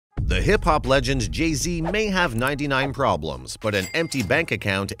The hip-hop legend Jay-Z may have 99 problems, but an empty bank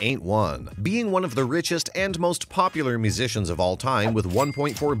account ain't one. Being one of the richest and most popular musicians of all time with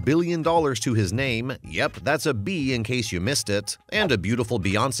 $1.4 billion to his name, yep, that's a B in case you missed it, and a beautiful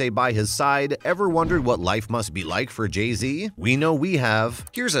Beyoncé by his side, ever wondered what life must be like for Jay-Z? We know we have.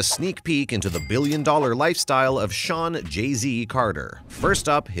 Here's a sneak peek into the billion-dollar lifestyle of Shawn Jay-Z Carter. First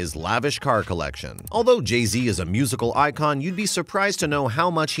up, his lavish car collection. Although Jay-Z is a musical icon, you'd be surprised to know how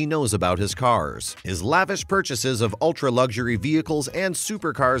much he knows about his cars. His lavish purchases of ultra-luxury vehicles and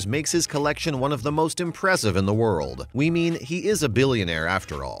supercars makes his collection one of the most impressive in the world. We mean, he is a billionaire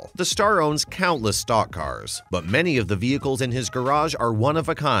after all. The star owns countless stock cars, but many of the vehicles in his garage are one of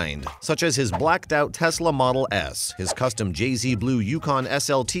a kind, such as his blacked-out Tesla Model S, his custom Jay-Z Blue Yukon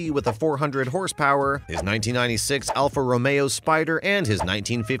SLT with a 400 horsepower, his 1996 Alfa Romeo Spider, and his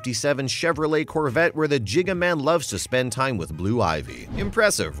 1957 Chevrolet Corvette where the Jigga Man loves to spend time with Blue Ivy.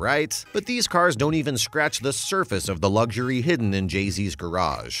 Impressive, right? But these cars don't even scratch the surface of the luxury hidden in Jay-Z's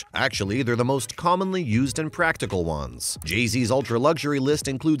garage. Actually, they're the most commonly used and practical ones. Jay-Z's ultra-luxury list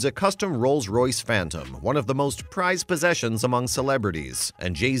includes a custom Rolls-Royce Phantom, one of the most prized possessions among celebrities,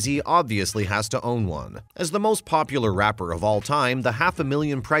 and Jay-Z obviously has to own one. As the most popular rapper of all time, the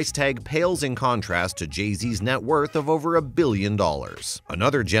 $500,000 price tag pales in contrast to Jay-Z's net worth of over $1 billion.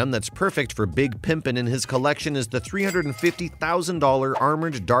 Another gem that's perfect for big pimpin' in his collection is the $350,000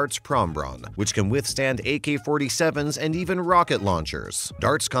 armored Darts Prombron, which can withstand AK-47s and even rocket launchers.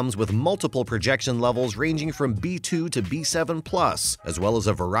 Darts comes with multiple projection levels ranging from B2 to B7+, as well as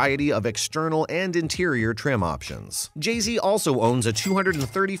a variety of external and interior trim options. Jay-Z also owns a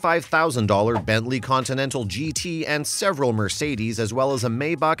 $235,000 Bentley Continental GT and several Mercedes, as well as a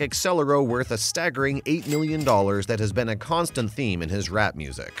Maybach Accelero worth a staggering $8 million that has been a constant theme in his rap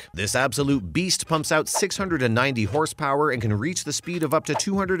music. This absolute beast pumps out 690 horsepower and can reach the speed of up to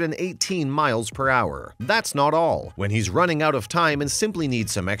 218 miles per hour. That's not all. When he's running out of time and simply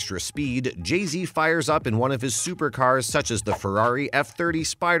needs some extra speed, Jay-Z fires up in one of his supercars such as the Ferrari F30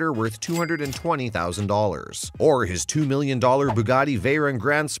 Spider worth $220,000, or his $2 million Bugatti Veyron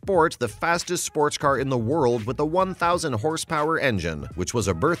Grand Sport, the fastest sports car in the world with a 1,000 horsepower engine, which was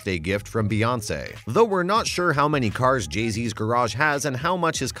a birthday gift from Beyoncé. Though we're not sure how many cars Jay-Z's garage has and how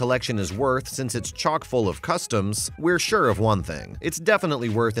much his collection is worth since it's chock full of customs, we're sure of one thing: it's definitely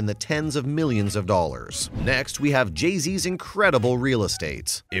worth in the tens of millions of dollars. Next, we have Jay-Z's incredible real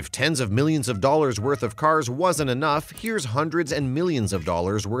estate. If tens of millions of dollars worth of cars wasn't enough, here's hundreds and millions of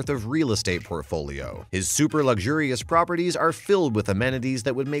dollars worth of real estate portfolio. His super luxurious properties are filled with amenities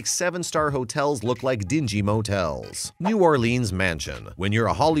that would make 7-star hotels look like dingy motels. New Orleans Mansion. When you're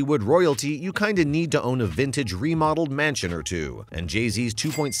a Hollywood royalty, you kinda need to own a vintage remodeled mansion or two, and Jay-Z's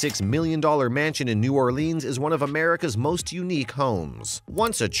 $2.6 million mansion in New Orleans is one of America's most unique homes.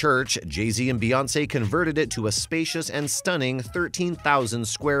 Once a church, Jay-Z and Beyoncé converted it to a spacious and stunning 13,000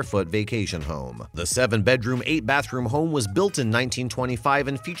 square foot vacation home. The 7-bedroom, 8-bathroom home was built in 1925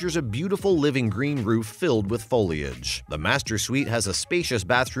 and features a beautiful living green roof filled with foliage. The master suite has a spacious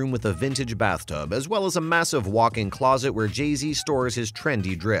bathroom with a vintage bathtub, as well as a massive walk-in closet where Jay-Z stores his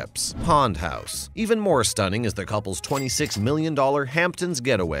trendy drips. Pond House. Even more stunning is the couple's $26 million Hamptons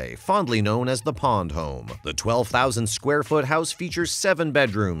Getaway, fondly known as the Pond Home. The 12,000 square foot house features 7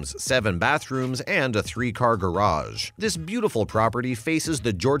 bedrooms, 7 bathrooms, and a 3-car garage. This beautiful property faces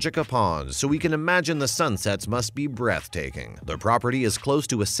the Georgia Pond, so we can imagine the sunsets must be breathtaking. The property is close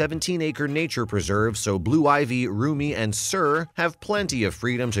to a 17-acre nature preserve, so Blue Ivy, Rumi, and Sir have plenty of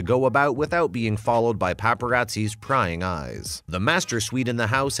freedom to go about without being followed by paparazzi's prying eyes. The master suite in the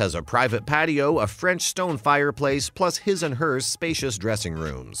house has a private patio, a French stone fireplace, plus his and hers spacious dressing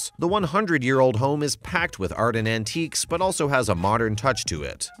rooms. The 100-year-old home is packed with art and antiques, but also has a modern touch to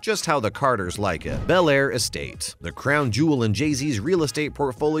it, just how the Carters like it. Bel-Air Estate. The crown jewel in Jay-Z's real estate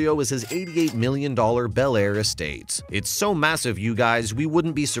portfolio is his $88 million Bel-Air Estate. It's so massive, you guys, we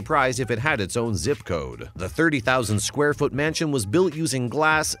wouldn't be surprised if it had its own zip code. The 30,000 square foot mansion was built using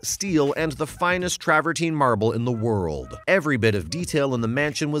glass, steel, and the finest travertine marble in the world. Every bit of detail in the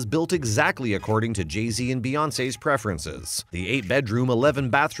mansion was built exactly according to Jay-Z and Beyoncé's preferences. The 8-bedroom,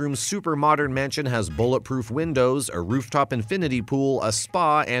 11-bathroom super modern mansion has bulletproof windows, a rooftop infinity pool, a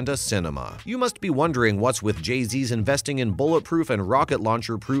spa, and a cinema. You must be wondering what's with Jay-Z's investing in bulletproof and rocket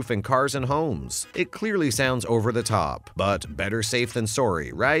launcher-proof in cars and homes. It clearly sounds over the top, but better safe than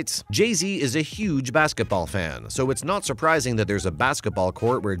sorry, right? Jay-Z is a huge basketball fan, so it's not surprising that there's a basketball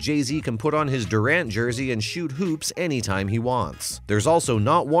court where Jay-Z can put on his Durant jersey and shoot hoops anytime he wants. There's also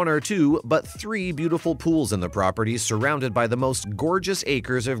not 1 or 2, but 3 beautiful pools in the property surrounded by the most gorgeous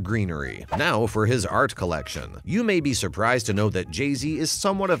acres of greenery. Now for his art collection. You may be surprised to know that Jay-Z Jay-Z is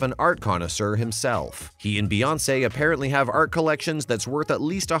somewhat of an art connoisseur himself. He and Beyoncé apparently have art collections that's worth at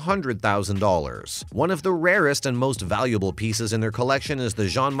least $100,000. One of the rarest and most valuable pieces in their collection is the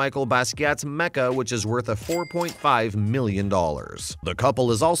Jean-Michel Basquiat's Mecca, which is worth $4.5 million. The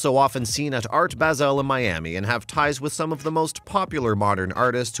couple is also often seen at Art Basel in Miami and have ties with some of the most popular modern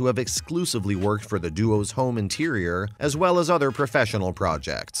artists who have exclusively worked for the duo's home interior, as well as other professional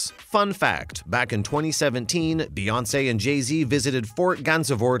projects. Fun fact, back in 2017, Beyoncé and Jay-Z visited Fort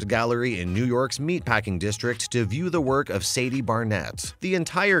Gansevoort Gallery in New York's Meatpacking District to view the work of Sadie Barnett. The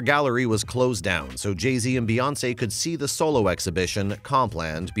entire gallery was closed down so Jay-Z and Beyoncé could see the solo exhibition,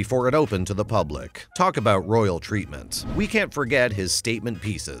 Compland, before it opened to the public. Talk about royal treatment. We can't forget his statement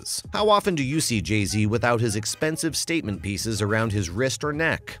pieces. How often do you see Jay-Z without his expensive statement pieces around his wrist or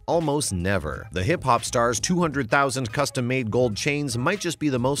neck? Almost never. The hip-hop star's 200,000 custom-made gold chains might just be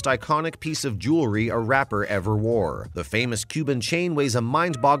the most iconic piece of jewelry a rapper ever wore. The famous Cuban chain weighs a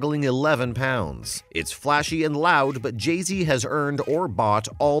mind-boggling 11 pounds. It's flashy and loud, but Jay-Z has earned or bought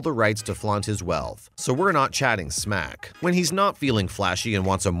all the rights to flaunt his wealth, so we're not chatting smack. When he's not feeling flashy and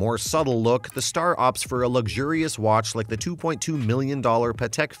wants a more subtle look, the star opts for a luxurious watch like the $2.2 million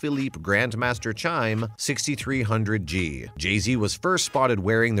Patek Philippe Grandmaster Chime 6300G. Jay-Z was first spotted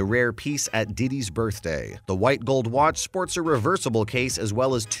wearing the rare piece at Diddy's birthday. The white gold watch sports a reversible case as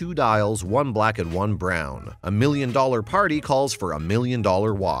well as 2 dials, one black and one brown. $1 million party calls for $1 million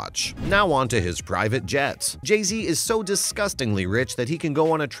watch. Now on to his private jet. Jay-Z is so disgustingly rich that he can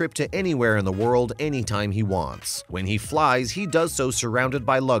go on a trip to anywhere in the world anytime he wants. When he flies, he does so surrounded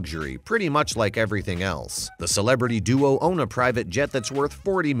by luxury, pretty much like everything else. The celebrity duo own a private jet that's worth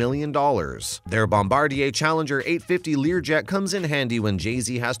 $40 million. Their Bombardier Challenger 850 Learjet comes in handy when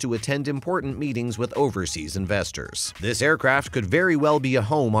Jay-Z has to attend important meetings with overseas investors. This aircraft could very well be a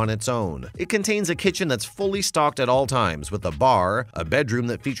home on its own. It contains a kitchen that's fully stocked at all times with a bar, a bedroom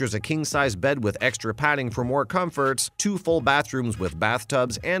that features a king-size bed with extra padding for more comfort, 2 full bathrooms with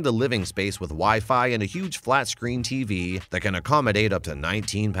bathtubs, and a living space with Wi-Fi and a huge flat-screen TV that can accommodate up to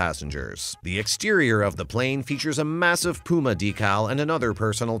 19 passengers. The exterior of the plane features a massive Puma decal and another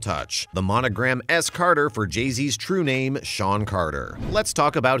personal touch, the monogram S. Carter for Jay-Z's true name, Shawn Carter. Let's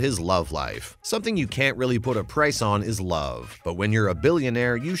talk about his love life. Something you can't really put a price on is love, but when you're a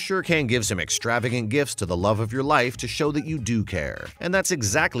billionaire, you sure can give some extravagant gifts to the love of your life to show that you do care. And that's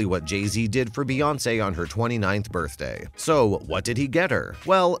exactly what Jay-Z did for Beyoncé on her 29th birthday. So, what did he get her?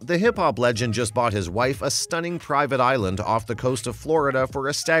 Well, the hip-hop legend just bought his wife a stunning private island off the coast of Florida for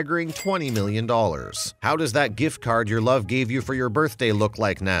a staggering $20 million. How does that gift card your love gave you for your birthday look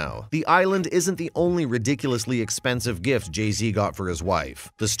like now? The island isn't the only ridiculously expensive gift Jay-Z got for his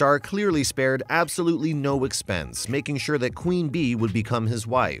wife. The star clearly spared absolutely no expense, making sure that Queen Bee would become his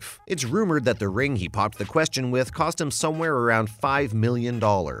wife. It's rumored that the ring he popped the question with cost him somewhere around $5 million.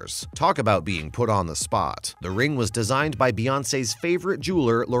 Talk about being put on the spot. The ring was designed by Beyoncé's favorite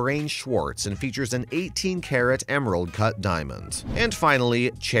jeweler, Lorraine Schwartz, and features an 18-karat emerald-cut diamond. And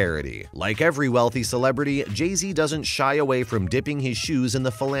finally, charity. Like every wealthy celebrity, Jay-Z doesn't shy away from dipping his shoes in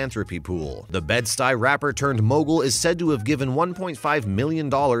the philanthropy pool. The Bed-Stuy rapper turned mogul is said to have given $1.5 million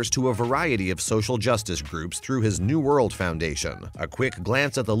to a variety of social justice groups through his New World Foundation. A quick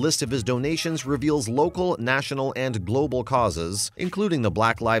glance at the list of his donations reveals local, national, and global causes, including the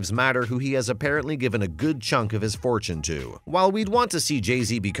Black Lives Matter, who he has apparently given a good chunk of his fortune to. While we'd want to see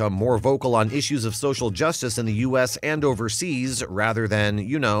Jay-Z become more vocal on issues of social justice in the US and overseas, rather than,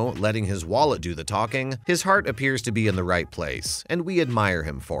 you know, letting his wallet do the talking, his heart appears to be in the right place, and we admire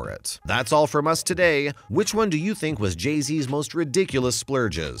him for it. That's all from us today. Which one do you think was Jay-Z's most ridiculous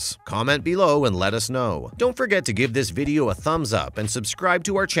splurges? Comment below and let us know. Don't forget to give this video a thumbs up and subscribe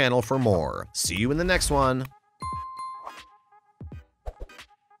to our channel for more. See you in the next one.